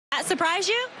that surprise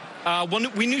you?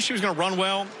 Well, we knew she was going to run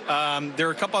well. There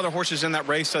were a couple other horses in that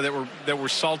race that were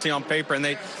salty on paper, and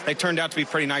they turned out to be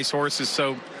pretty nice horses.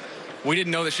 So we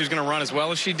didn't know that she was going to run as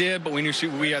well as she did, but we knew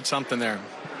we had something there.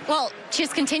 Well, she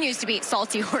just continues to beat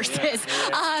salty horses.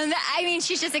 Yeah. I mean,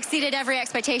 she's just exceeded every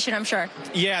expectation, I'm sure.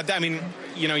 Yeah, I mean,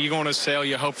 you know, you go on a sale,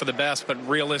 you hope for the best, but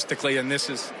realistically, and this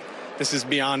is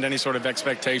beyond any sort of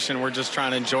expectation. We're just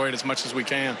trying to enjoy it as much as we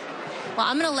can. Well,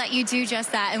 I'm going to let you do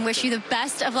just that and wish you the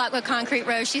best of luck with Concrete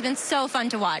Rose. She's been so fun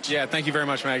to watch. Yeah, thank you very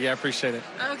much, Maggie. I appreciate it.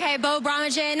 Okay, Bo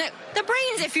Bromagin, the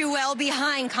brains, if you will,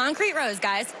 behind Concrete Rose,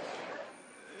 guys.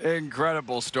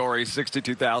 Incredible story.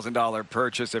 $62,000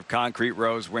 purchase. If Concrete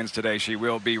Rose wins today, she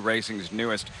will be racing's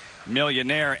newest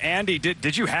millionaire. Andy,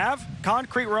 did you have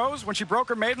Concrete Rose when she broke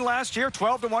her maiden last year,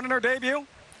 12-1 in her debut?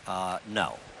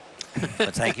 No.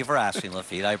 But thank you for asking,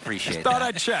 Lafitte. I appreciate Just that. thought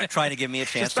I'd check. Trying to give me a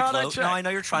chance to gloat. No, I know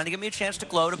you're trying to give me a chance to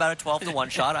gloat about a 12-1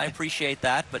 shot. I appreciate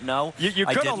that, but no, you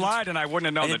could have lied, and I wouldn't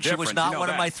have known the difference. She was not one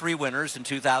of my 3 winners in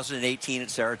 2018 at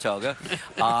Saratoga.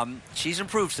 She's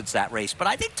improved since that race. But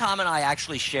I think Tom and I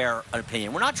actually share an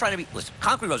opinion. We're not trying to be. Listen,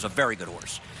 Concrete Rose is a very good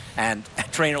horse, and a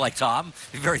trainer like Tom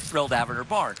is very thrilled to have her in her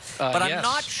barn. But I'm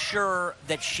not sure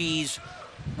that she's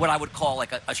what I would call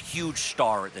like a huge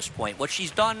star at this point. What she's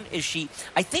done is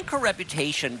I think her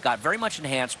reputation got very much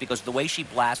enhanced because of the way she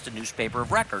blasted Newspaper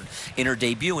of Record in her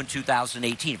debut in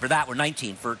 2018. For that, or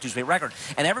 19 for Newspaper Record.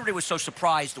 And everybody was so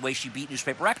surprised the way she beat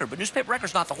Newspaper Record. But Newspaper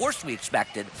Record's not the horse we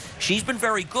expected. She's been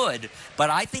very good,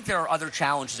 but I think there are other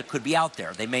challenges that could be out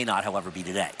there. They may not, however, be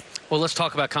today. Well, let's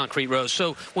talk about Concrete Rose.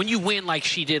 So when you win like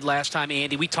she did last time,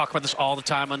 Andy, we talk about this all the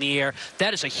time on the air.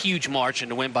 That is a huge margin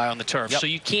to win by on the turf. Yep. So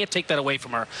you can't take that away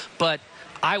from her. But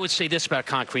I would say this about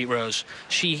Concrete Rose.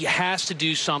 She has to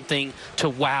do something to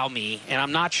wow me, and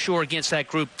I'm not sure against that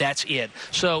group that's it.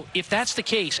 So if that's the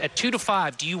case, at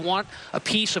 2-5, do you want a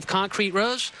piece of Concrete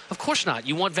Rose? Of course not.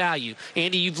 You want value.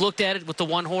 Andy, you've looked at it with the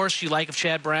one horse you like of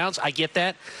Chad Brown's. I get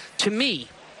that. To me,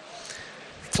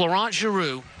 Florent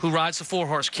Giroux, who rides the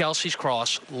 4-horse Kelsey's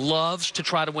Cross, loves to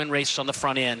try to win races on the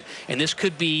front end. And this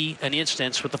could be an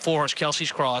instance with the 4-horse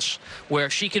Kelsey's Cross where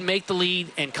she can make the lead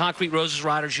and Concrete Rose's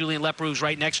rider, Julien Leproux, who's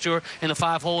right next to her in the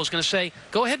 5-hole, is going to say,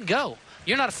 go ahead and go.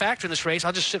 You're not a factor in this race.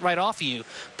 I'll just sit right off of you.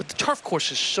 But the turf course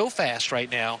is so fast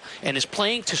right now and is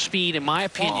playing to speed, in my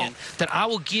opinion, that I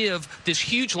will give this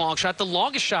huge long shot, the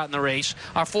longest shot in the race,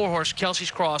 our 4-horse Kelsey's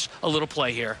Cross, a little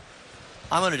play here.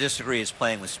 I'm going to disagree. It's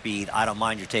playing with speed. I don't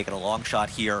mind you taking a long shot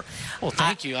here. Well,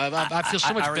 thank you. I feel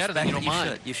so much better than you don't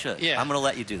mind. You should. Yeah. I'm going to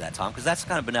let you do that, Tom, because that's the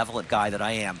kind of benevolent guy that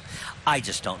I am. I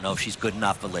just don't know if she's good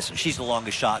enough. But listen, she's the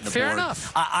longest shot in the board. Fair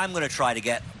enough. I'm going to try to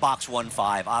get box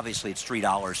 1-5. Obviously, it's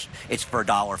 $3. It's for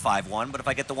 $1.51. But if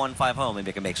I get the 1-5 home,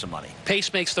 maybe I can make some money.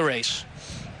 Pace makes the race.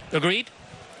 Agreed?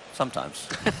 Sometimes.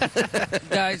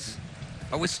 Guys,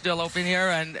 are we still open here?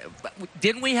 And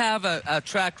didn't we have a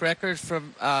track record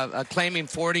from claiming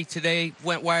 40 today,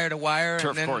 went wire to wire?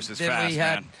 Turf and then, course is then fast, we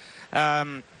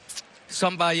had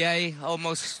Sombaye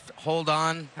almost hold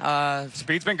on.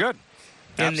 Speed's been good.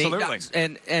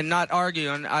 Absolutely. And not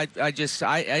arguing.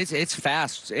 It's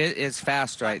fast. It is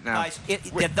fast right now. Guys,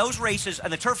 those races,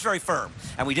 and the turf's very firm.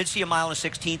 And we did see a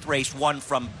 1:16 race won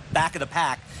from back of the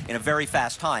pack in a very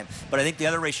fast time. But I think the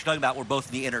other race you're talking about were both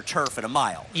in the inner turf and a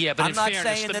mile. Yeah, but I'm in not fairness,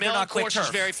 saying the that they're not quick course turf. is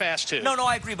very fast too. No,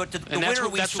 I agree. But the winner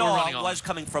we saw was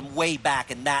coming from way back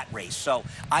in that race. So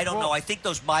I don't know. I think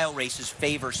those mile races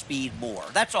favor speed more.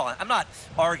 That's all. I'm not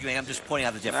arguing. I'm just pointing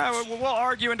out the difference. We'll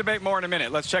argue and debate more in a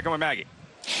minute. Let's check in with Maggie.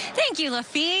 Thank you,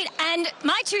 Lafitte. And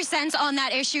my 2 cents on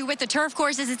that issue with the turf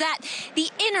courses is that the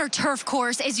inner turf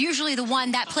course is usually the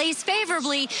one that plays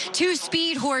favorably to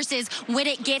speed horses when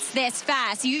it gets this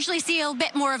fast. You usually see a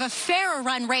bit more of a fairer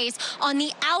run race on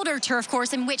the outer turf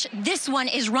course, in which this one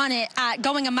is running at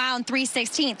going 1 mile and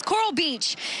 3/16. Coral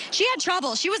Beach, she had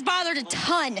trouble. She was bothered a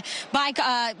ton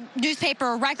by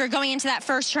Newspaper Record going into that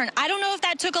first turn. I don't know if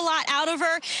that took a lot out of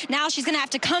her. Now she's going to have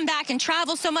to come back and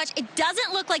travel so much. It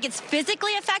doesn't look like it's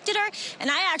physically affected her, and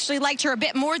I actually liked her a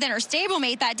bit more than her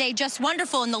stablemate that day. Just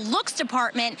wonderful in the looks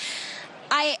department.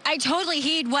 I totally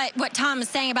heed what Tom is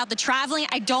saying about the traveling.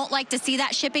 I don't like to see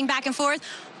that shipping back and forth.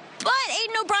 But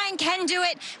Aidan O'Brien can do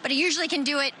it, but he usually can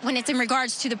do it when it's in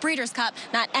regards to the Breeders' Cup,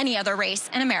 not any other race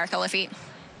in America, Lafitte.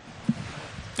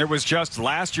 It was just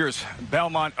last year's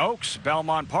Belmont Oaks,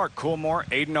 Belmont Park, Coolmore,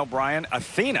 Aidan O'Brien,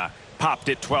 Athena popped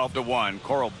it 12-1.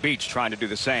 Coral Beach trying to do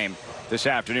the same this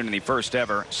afternoon in the first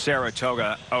ever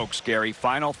Saratoga Oaks. Gary,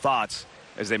 final thoughts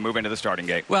as they move into the starting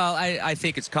gate? Well, I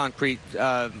think it's Concrete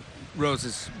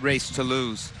Rose's race to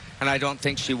lose, and I don't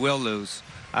think she will lose.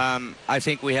 I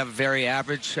think we have a very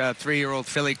average 3-year-old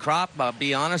filly crop. I'll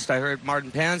be honest, I heard Martin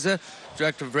Panza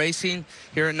director of racing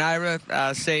here at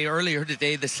NYRA, say earlier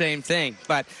today the same thing.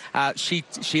 But she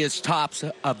is tops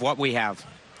of what we have.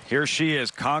 Here she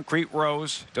is, Concrete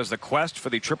Rose. Does the quest for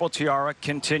the Triple Tiara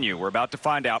continue? We're about to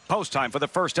find out. Post time for the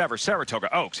first ever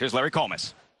Saratoga Oaks. Here's Larry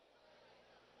Colmus.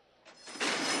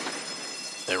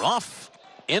 They're off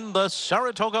in the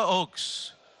Saratoga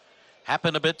Oaks.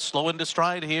 Happen a bit slow into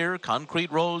stride here.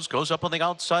 Concrete Rose goes up on the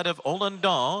outside of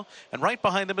Olandon, and right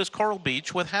behind him is Coral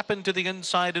Beach with Happen to the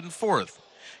inside in fourth.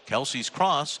 Kelsey's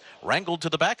Cross wrangled to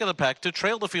the back of the pack to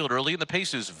trail the field early, and the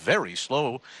pace is very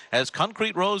slow as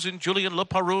Concrete Rose and Julien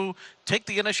Leparoux take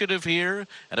the initiative here,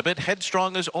 and a bit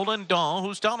headstrong is Olandon,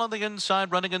 who's down on the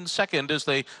inside running in second as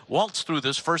they waltz through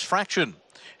this first fraction.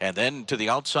 And then to the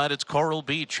outside, it's Coral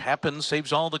Beach. Happen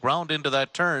saves all the ground into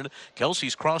that turn.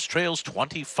 Kelsey's Cross trails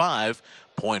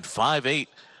 25.58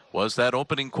 was that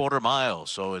opening quarter mile.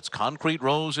 So it's Concrete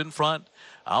Rose in front,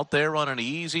 out there on an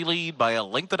easy lead by a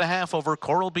length and a half over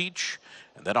Coral Beach.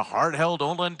 And then a hard-held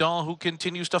Olandon who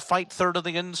continues to fight third on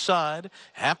the inside.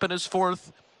 Happen is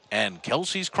fourth. And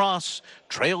Kelsey's Cross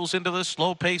trails into the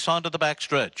slow pace onto the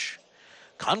backstretch.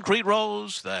 Concrete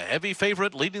Rose, the heavy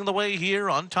favorite, leading the way here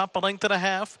on top a length and a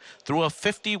half through a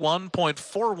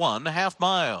 51.41 half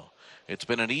mile. It's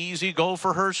been an easy go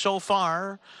for her so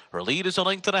far. Her lead is a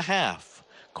length and a half.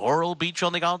 Coral Beach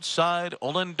on the outside,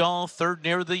 Olandon third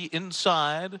near the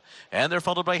inside, and they're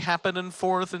followed by Happen in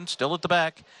fourth, and still at the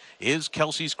back is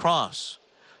Kelsey's Cross.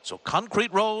 So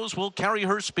Concrete Rose will carry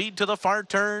her speed to the far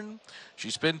turn.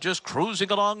 She's been just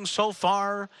cruising along so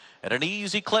far at an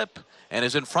easy clip and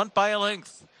is in front by a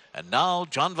length. And now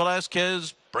John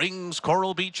Velasquez brings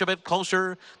Coral Beach a bit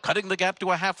closer, cutting the gap to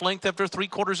a half length after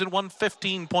 3/4 in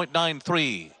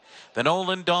 1:15.93. Then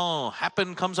Olandon,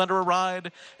 Happen comes under a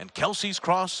ride, and Kelsey's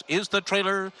Cross is the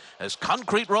trailer as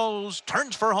Concrete Rose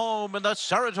turns for home in the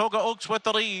Saratoga Oaks with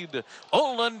the lead.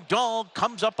 Olandon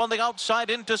comes up on the outside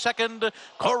into second.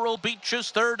 Coral Beach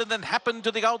is third, and then Happen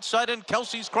to the outside, and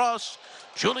Kelsey's Cross.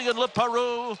 Julien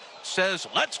Leparoux says,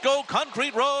 "Let's go,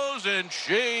 Concrete Rose," and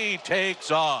she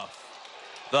takes off.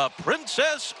 The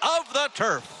Princess of the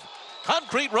Turf.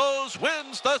 Concrete Rose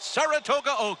wins the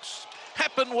Saratoga Oaks.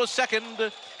 Happen was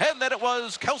second, and then it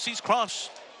was Kelsey's Cross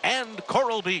and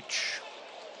Coral Beach.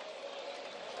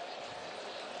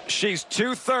 She's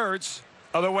 2/3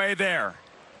 of the way there.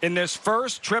 In this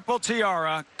first Triple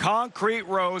Tiara, Concrete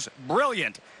Rose,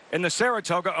 brilliant in the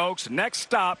Saratoga Oaks. Next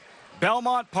stop,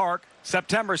 Belmont Park,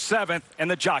 September 7th, in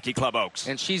the Jockey Club Oaks.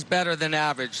 And she's better than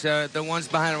average. The ones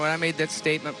behind her, when I made that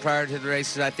statement prior to the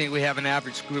races, I think we have an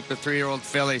average group of 3-year-old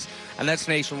fillies, and that's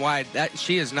nationwide.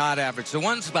 She is not average. The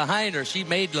ones behind her, she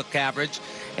made look average,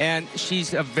 and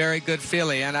she's a very good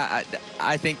filly. And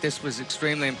I think this was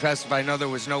extremely impressive. I know there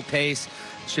was no pace.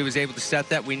 She was able to set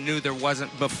that. We knew there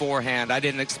wasn't beforehand. I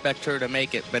didn't expect her to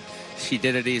make it, but she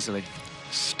did it easily.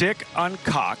 Stick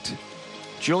uncocked.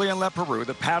 Julien Leparoux,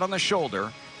 the pat on the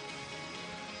shoulder.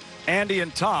 Andy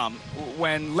and Tom,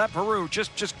 when Leparoux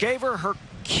just gave her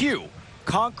cue,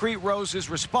 Concrete Rose's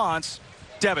response,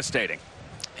 devastating.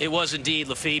 It was indeed,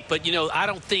 Lafitte, but you know, I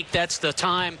don't think that's the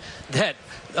time that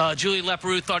Julien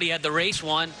Leparoux thought he had the race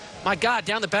won. My God,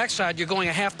 down the backside, you're going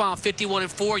a half mile,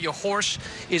 51-4. Your horse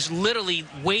is literally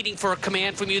waiting for a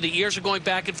command from you. The ears are going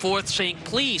back and forth saying,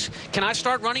 "Please, can I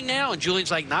start running now?" And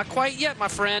Julian's like, "Not quite yet, my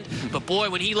friend." But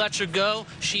boy, when he lets her go,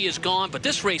 she is gone. But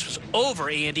this race was over,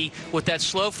 Andy, with that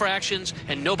slow fractions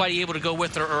and nobody able to go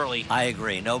with her early. I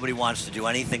agree. Nobody wants to do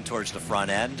anything towards the front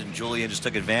end, and Julian just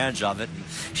took advantage of it.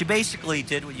 She basically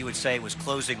did what you would say was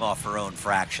closing off her own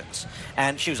fractions.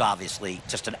 And she was obviously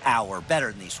just an hour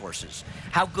better than these horses.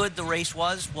 How good the race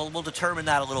was, well, we'll determine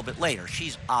that a little bit later.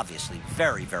 She's obviously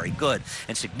very, very good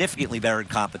and significantly better in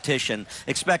competition.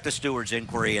 Expect the steward's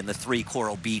inquiry and the 3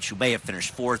 Coral Beach, who may have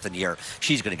finished 4th in here.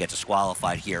 She's going to get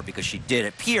disqualified here because she did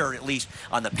appear, at least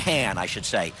on the pan, I should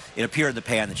say. It appeared in the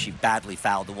pan that she badly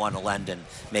fouled the one to Lendon.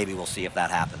 Maybe we'll see if that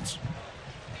happens.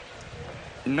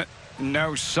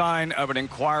 No sign of an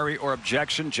inquiry or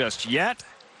objection just yet.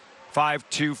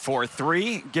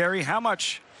 5-2-4-3. Gary, how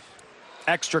much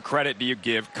extra credit do you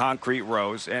give Concrete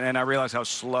Rose? And I realize how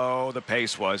slow the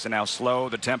pace was and how slow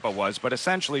the tempo was, but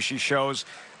essentially she shows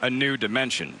a new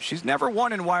dimension. She's never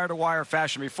won in wire-to-wire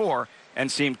fashion before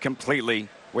and seemed completely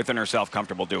within herself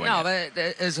comfortable doing it. No, but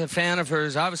as a fan of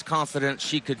hers, I was confident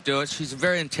she could do it. She's a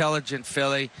very intelligent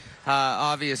filly,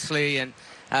 obviously, and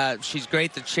she's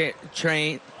great to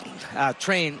train.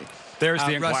 There's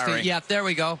the inquiry. Rusty. Yeah, there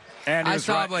we go. Andy I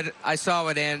saw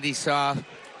what Andy saw,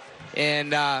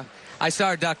 and I saw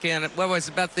her duck in. What was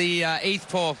it, about the 8th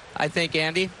pole, I think,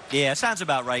 Andy? Yeah, sounds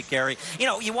about right, Gary. You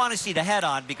know, you want to see the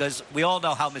head-on because we all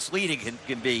know how misleading it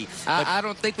can be. I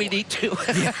don't think we need to.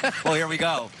 Well, here we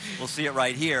go. We'll see it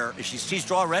right here.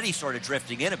 She's already sort of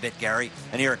drifting in a bit, Gary,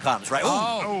 and here it comes, right?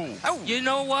 Oh, you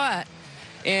know what,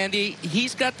 Andy?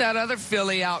 He's got that other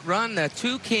filly outrun. The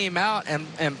 2 came out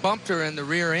and bumped her in the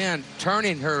rear end,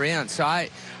 turning her in. So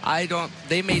I don't,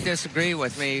 they may disagree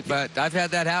with me, but I've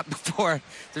had that happen before.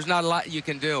 There's not a lot you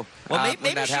can do. Well,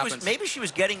 when maybe she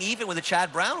was getting even with a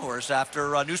Chad Brown horse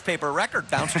after a newspaper record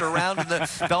bounced her around in the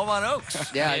Belmont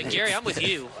Oaks. Yeah, Gary, I'm with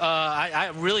you.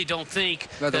 I really don't think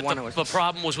that the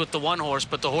problem was with the one horse,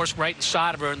 but the horse right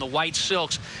inside of her in the white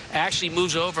silks actually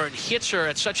moves over and hits her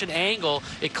at such an angle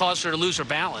it caused her to lose her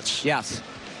balance. Yes.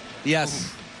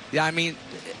 Yeah, I mean,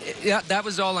 yeah, that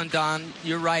was all undone.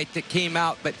 You're right. It came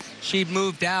out, but she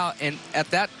moved out, and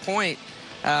at that point,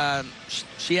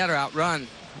 she had her outrun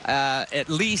at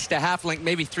least a half length,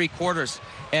 maybe 3/4.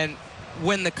 And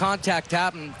when the contact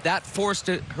happened, that forced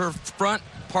her front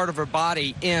part of her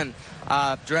body in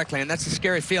directly, and that's a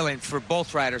scary feeling for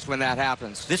both riders when that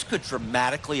happens. This could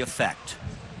dramatically affect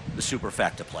the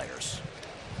superfecta players.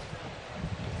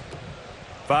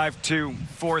 5-2,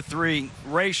 4-3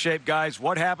 race shape, guys.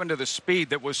 What happened to the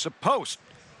speed that was supposed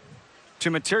to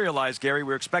materialize, Gary? We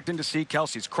were expecting to see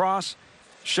Kelsey's Cross,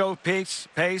 show pace,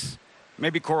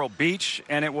 maybe Coral Beach,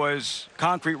 and it was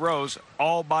Concrete Rose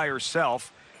all by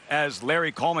herself. As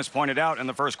Larry Coleman pointed out in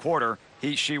the first quarter,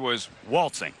 she was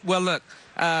waltzing. Well, look,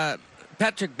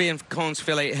 Patrick B. Cohn's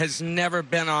filly has never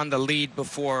been on the lead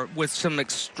before with some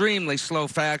extremely slow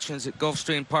fractions at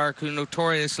Gulfstream Park, who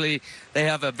notoriously, they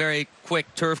have a very quick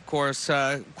turf course,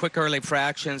 quick early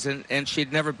fractions, and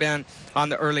she'd never been on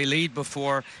the early lead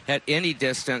before at any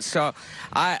distance. So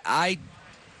I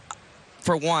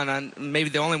for one, I'm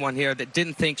maybe the only one here that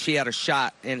didn't think she had a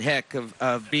shot in heck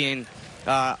of being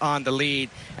on the lead.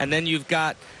 And then you've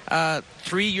got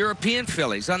 3 European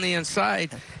fillies on the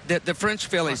inside. The French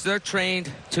fillies, they're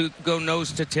trained to go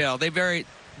nose to tail. They very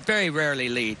rarely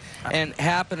lead. And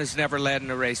Happen has never led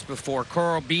in a race before.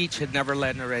 Coral Beach had never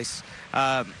led in a race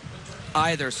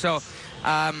either. So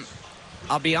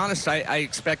I'll be honest, I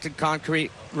expected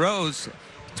Concrete Rose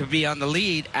to be on the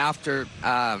lead after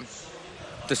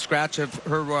the scratch of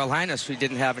Her Royal Highness, who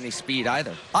didn't have any speed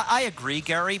either. I agree,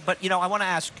 Gary, but, you know, I want to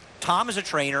ask Tom as a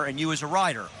trainer and you as a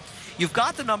rider. You've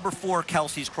got the number 4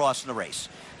 Kelsey's Cross in the race.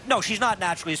 No, she's not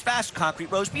naturally as fast as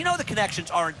Concrete Rose, but you know the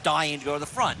connections aren't dying to go to the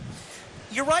front.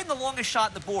 You're riding the longest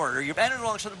shot in the board, or you're entering the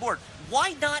longest shot in the board.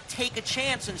 Why not take a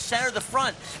chance and center the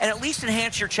front and at least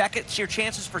enhance your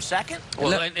chances for second?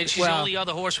 Well, and she's the only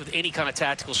other horse with any kind of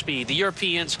tactical speed. The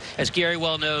Europeans, as Gary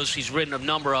well knows, he's ridden a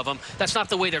number of them. That's not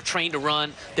the way they're trained to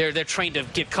run. They're trained to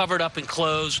get covered up and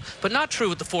close, but not true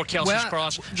with the 4 Kelsey's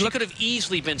Cross. She could have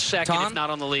easily been second, Tom, if not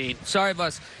on the lead. Sorry,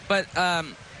 Buzz, but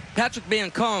Patrick B.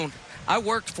 Cohn, I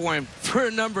worked for him for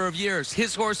a number of years.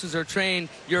 His horses are trained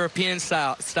European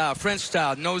style, French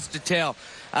style, nose to tail.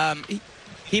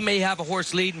 He may have a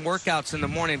horse lead in workouts in the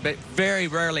morning, but very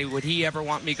rarely would he ever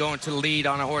want me going to the lead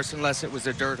on a horse unless it was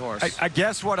a dirt horse. I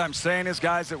guess what I'm saying is,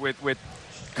 guys, that with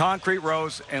Concrete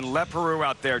Rose and Le Peru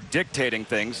out there dictating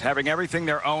things, having everything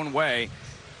their own way,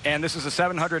 and this is a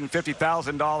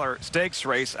 $750,000 stakes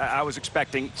race, I was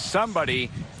expecting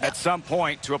somebody at some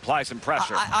point to apply some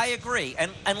pressure. I agree.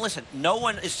 And listen, no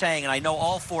one is saying, and I know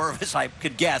all 4 of us, I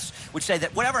could guess, would say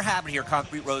that whatever happened here,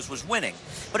 Concrete Rose was winning.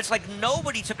 But it's like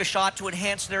nobody took a shot to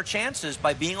enhance their chances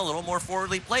by being a little more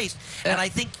forwardly placed. And I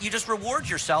think you just reward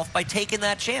yourself by taking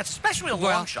that chance, especially a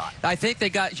long shot. I think they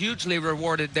got hugely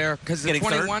rewarded there because the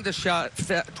 21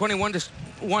 to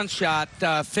 1 shot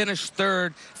finished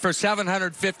 3rd for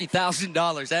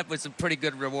 $750,000. That was a pretty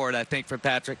good reward, I think, for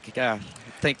Patrick. I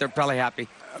think they're probably happy.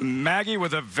 Maggie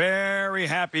with a very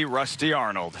happy Rusty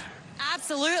Arnold.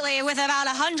 Absolutely, with about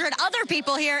 100 other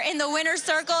people here in the winner's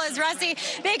circle. As Rusty,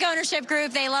 big ownership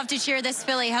group, they love to cheer this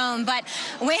filly home. But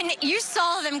when you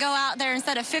saw them go out there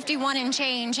instead of 51 and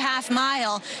change, half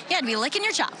mile, you had to be licking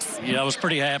your chops. Yeah, I was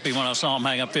pretty happy when I saw him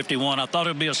hang up 51. I thought it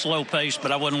would be a slow pace,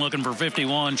 but I wasn't looking for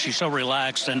 51. She's so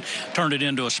relaxed and turned it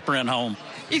into a sprint home.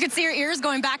 You could see her ears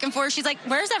going back and forth. She's like,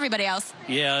 where's everybody else?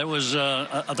 Yeah, it was,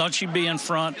 I thought she'd be in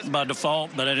front by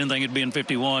default, but I didn't think it'd be in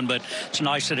 51. But it's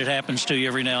nice that it happens to you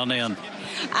every now and then.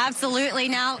 Absolutely.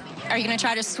 Now, are you going to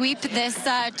try to sweep this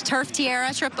Turf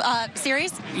Tierra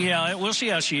series? Yeah, we'll see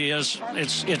how she is.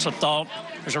 It's a thought.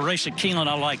 There's a race at Keeneland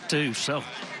I like, too, so.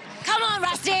 Come on,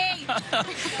 Rusty!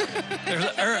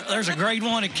 there's a grade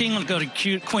 1 at Keeneland, go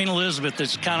to Queen Elizabeth,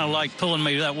 that's kind of like pulling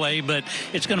me that way, but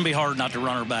it's going to be hard not to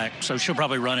run her back, so she'll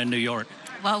probably run in New York.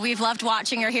 Well, we've loved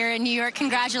watching her here in New York.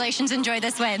 Congratulations. Enjoy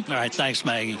this win. All right. Thanks,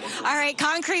 Maggie. All right,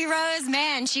 Concrete Rose,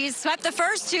 man, she's swept the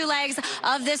first 2 legs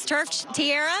of this Turf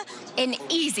Tiara in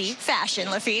easy fashion,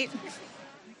 Lafitte.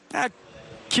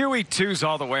 QE2's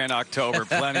all the way in October.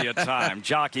 Plenty of time.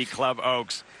 Jockey Club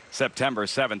Oaks, September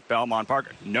 7th, Belmont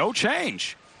Park. No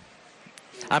change.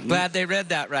 I'm glad they read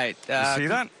that right. You see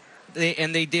that?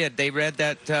 They did. They read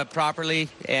that properly,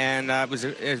 and it was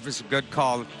a good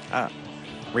call.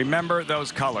 Remember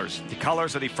those colors. The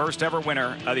colors of the first ever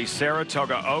winner of the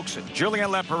Saratoga Oaks,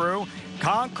 Julien Leperoux.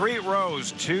 Concrete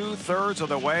Rose, 2/3 of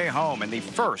the way home in the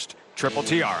first Triple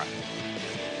Tiara.